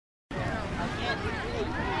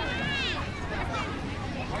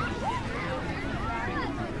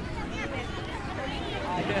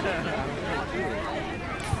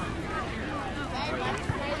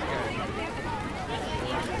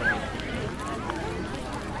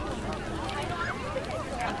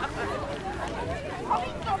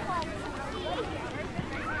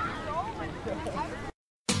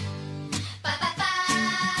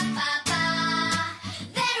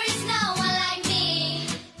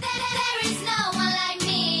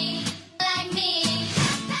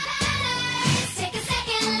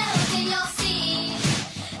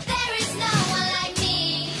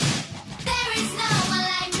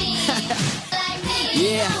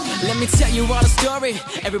me tell you all a story.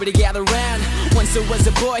 Everybody gather round. Once there was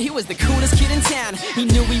a boy, he was the coolest kid in town. He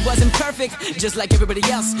knew he wasn't perfect, just like everybody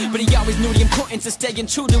else, but he always knew the importance of staying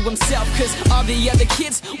true to himself. Cause all the other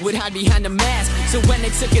kids would hide behind a mask. So when they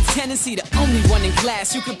took attendance, he the only one in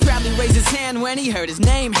class who could proudly raise his hand when he heard his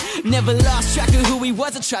name. Never lost track of who he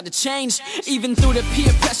was or tried to change. Even through the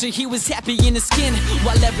peer pressure, he was happy in his skin,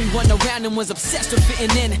 while everyone around him was obsessed with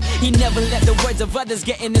fitting in. He never let the words of others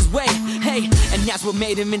get in his way. Hey, and that's what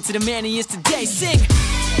made him into the man he is today. Sing!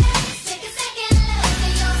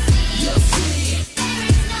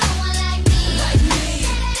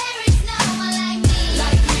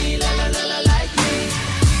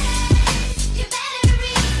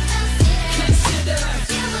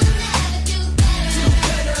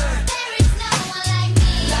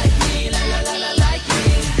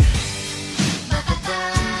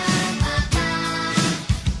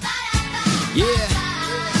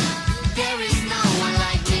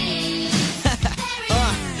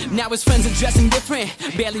 Now his friends are dressing different,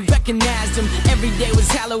 barely recognized him. Every day was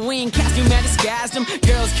Halloween, costume man disguised him.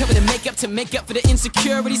 Girls covered in makeup to make up for the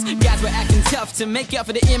insecurities. Guys were acting tough to make up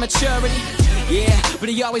for the immaturity. Yeah, but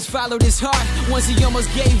he always followed his heart. Once he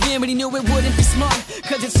almost gave in, but he knew it wouldn't be smart.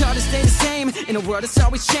 Cause it's hard to stay the same in a world that's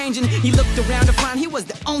always changing. He looked around to find he was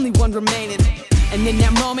the only one remaining. And in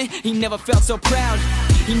that moment, he never felt so proud.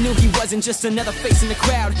 He knew he wasn't just another face in the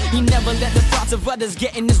crowd. He never let the thoughts of others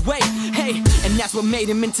get in his way. Hey, and that's what made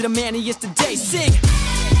him into the man he is today. Sing!